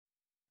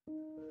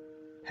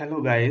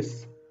Hello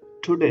guys,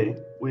 today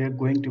we are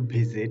going to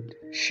visit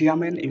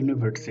Xiamen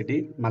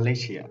University,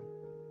 Malaysia.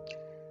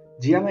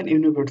 Xiamen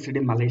University,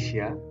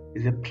 Malaysia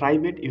is a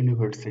private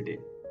university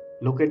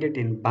located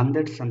in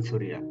Bandar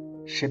Sansuria,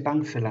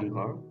 Sepang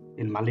Selangor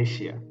in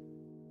Malaysia.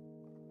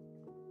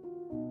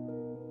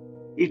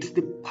 It's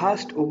the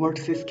first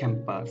overseas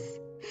campus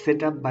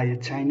set up by a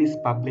Chinese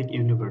public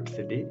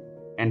university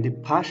and the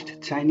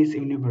first Chinese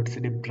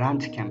university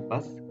branch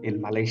campus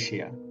in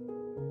Malaysia.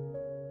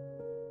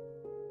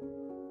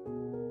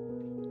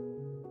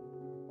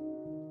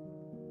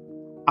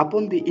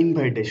 Upon the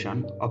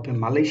invitation of a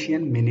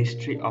Malaysian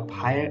Ministry of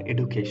Higher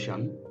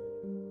Education,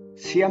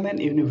 Xiamen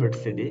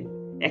University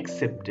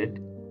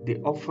accepted the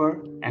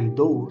offer and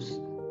thus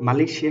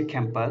Malaysia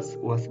campus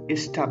was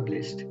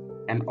established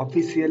and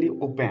officially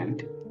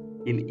opened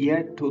in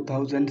year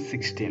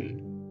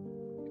 2016.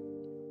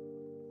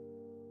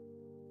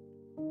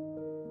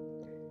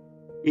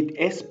 It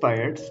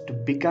aspires to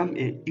become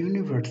a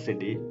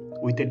university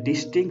with a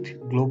distinct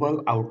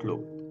global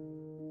outlook,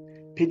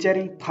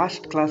 featuring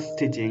first-class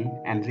teaching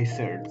and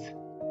research,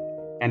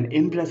 and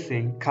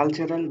embracing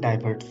cultural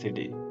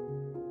diversity.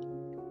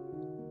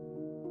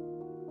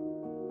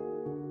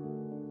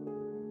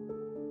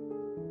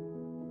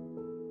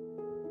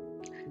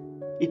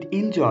 It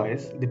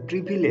enjoys the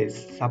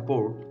privileged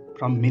support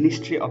from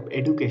Ministry of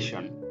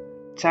Education,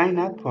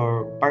 China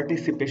for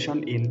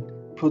participation in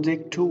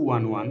Project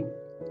 211,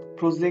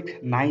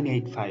 Project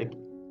 985,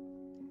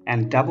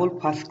 and Double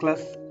First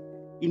Class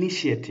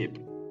Initiative,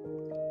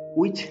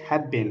 which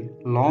have been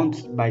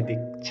launched by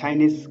the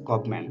Chinese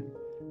government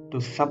to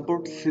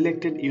support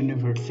selected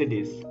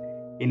universities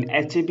in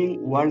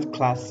achieving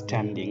world-class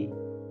standing.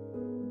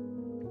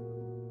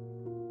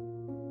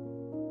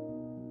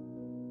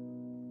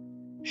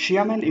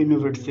 Xiamen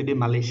University,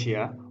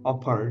 Malaysia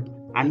offered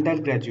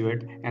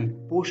undergraduate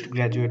and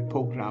postgraduate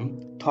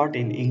programs taught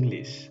in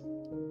English.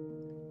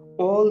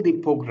 All the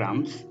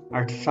programs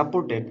are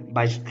supported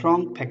by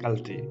strong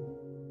faculty.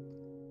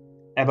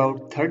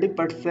 About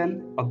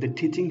 30% of the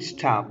teaching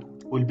staff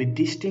will be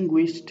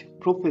distinguished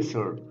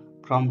professors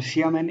from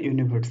Xiamen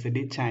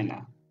University,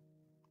 China,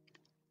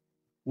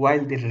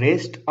 while the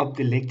rest of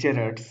the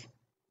lecturers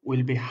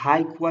will be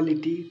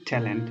high-quality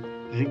talent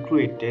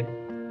recruited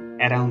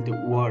around the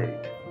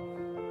world,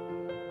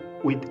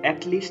 with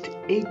at least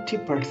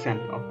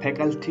 80% of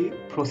faculty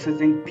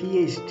possessing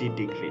PhD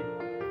degree.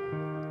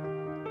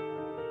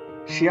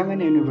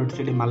 Xiamen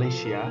University,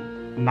 Malaysia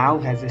now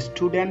has a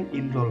student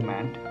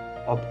enrollment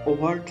of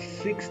over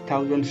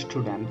 6,000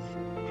 students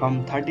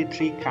from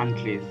 33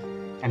 countries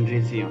and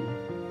regions.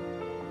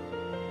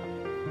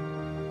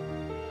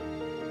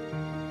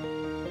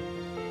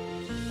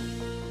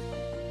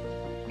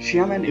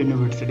 Xiamen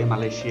University,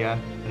 Malaysia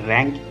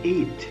ranked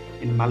 8th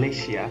in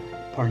Malaysia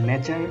for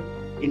Nature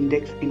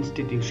Index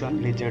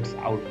Institution Research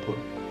Output.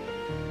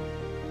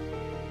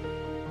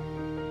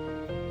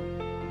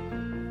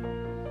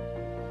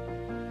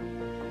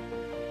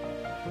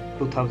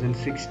 In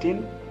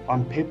 2016,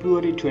 on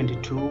February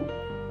 22,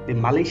 the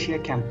Malaysia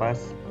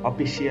campus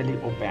officially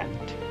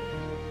opened.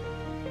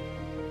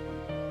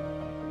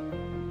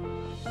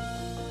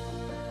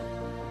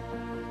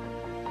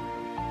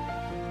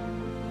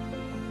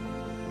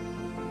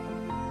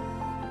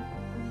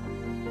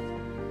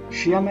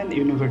 Xiamen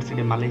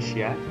University,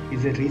 Malaysia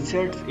is a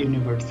research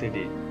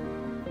university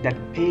that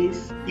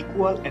pays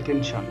equal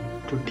attention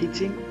to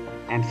teaching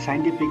and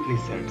scientific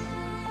research.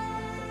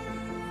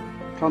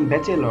 From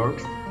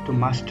bachelor's to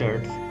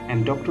master's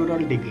and doctoral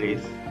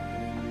degrees,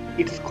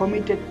 it's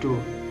committed to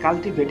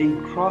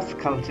cultivating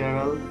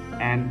cross-cultural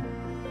and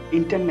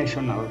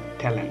international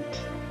talent.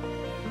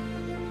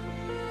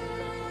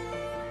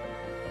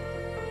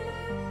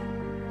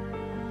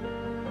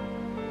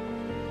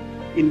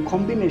 In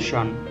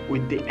combination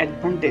with the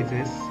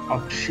advantages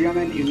of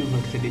Xiamen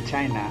University,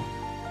 China,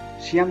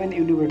 Xiamen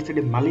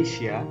University,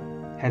 Malaysia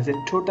has a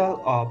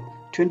total of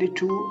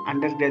 22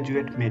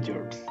 undergraduate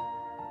majors,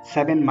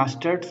 7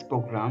 master's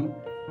programs,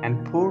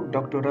 and 4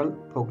 doctoral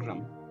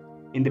programs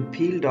in the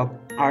field of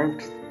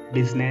arts,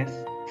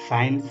 business,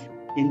 science,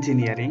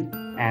 engineering,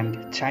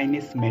 and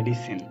Chinese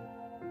medicine.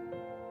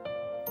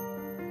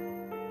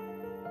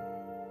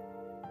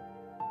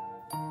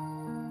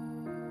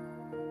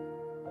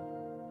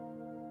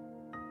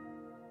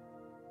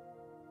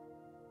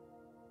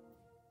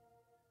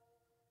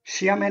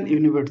 Xiamen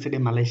University,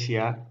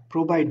 Malaysia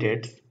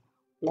provided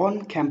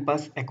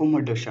on-campus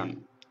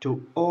accommodation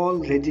to all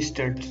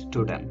registered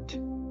students.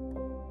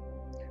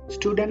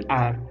 Students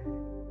are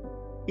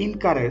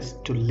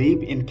encouraged to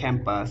live in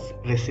campus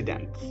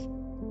residence,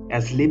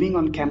 as living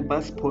on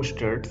campus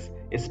fosters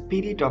a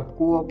spirit of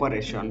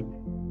cooperation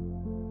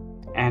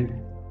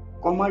and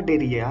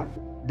camaraderie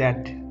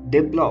that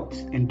develops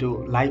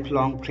into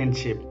lifelong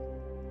friendship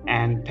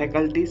and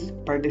faculty's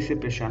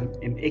participation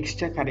in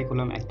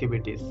extracurricular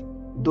activities,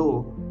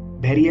 though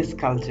various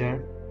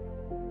culture,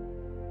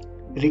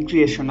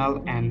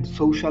 recreational and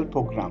social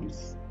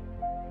programs.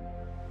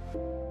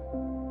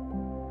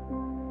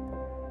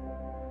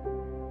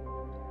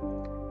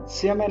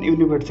 Xiamen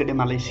University,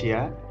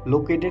 Malaysia,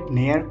 located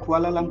near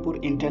Kuala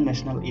Lumpur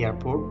International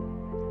Airport,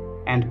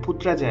 and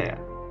Putrajaya.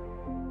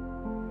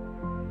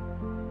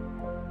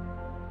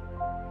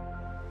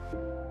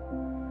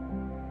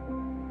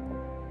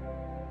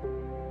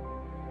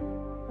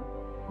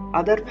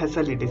 Other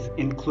facilities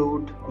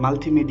include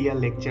multimedia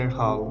lecture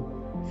hall,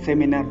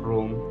 seminar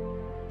room,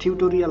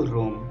 tutorial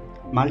room,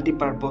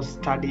 multipurpose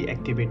study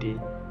activity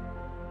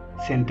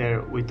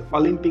center with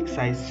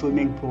Olympic-sized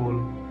swimming pool,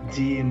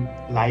 gym,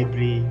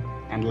 library,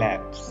 and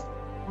labs.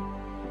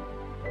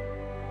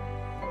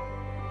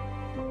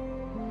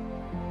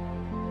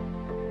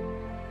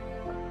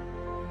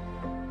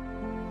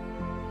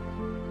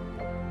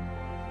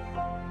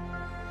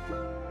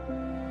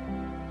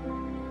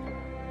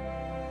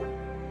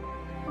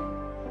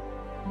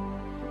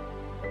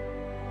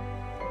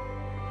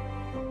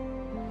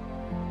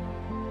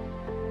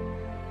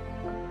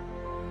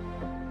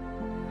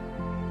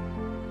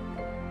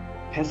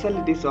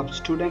 Facilities of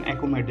student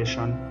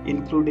accommodation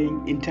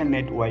including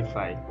internet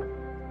Wi-Fi,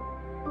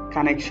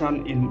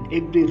 connection in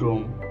every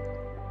room,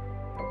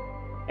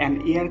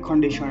 an air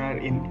conditioner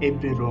in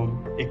every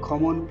room, a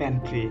common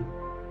pantry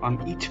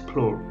on each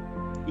floor,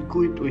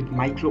 equipped with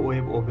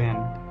microwave oven,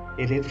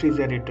 a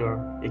refrigerator,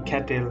 a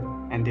kettle,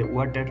 and a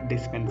water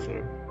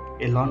dispenser,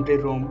 a laundry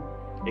room,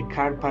 a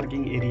car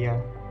parking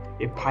area,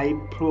 a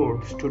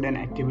 5-floor student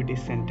activity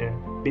center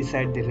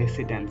beside the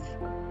residence,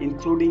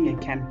 including a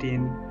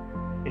canteen,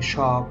 a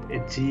shop, a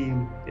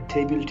gym, a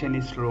table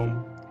tennis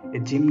room, a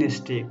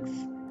gymnastics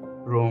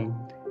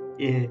room,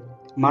 a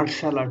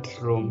martial arts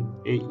room,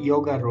 a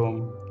yoga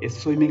room, a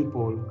swimming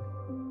pool,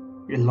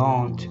 a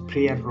lounge,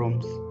 prayer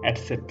rooms,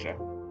 etc.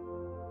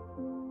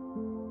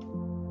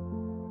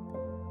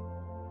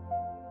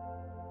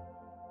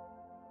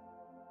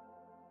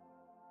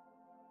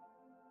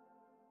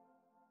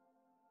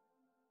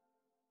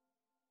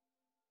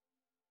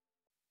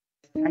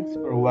 Thanks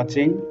for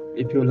watching.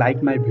 If you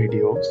like my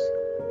videos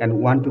and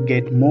want to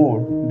get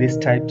more these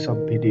types of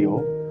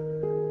video,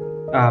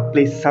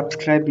 please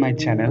subscribe my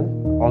channel.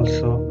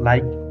 Also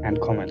like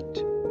and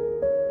comment.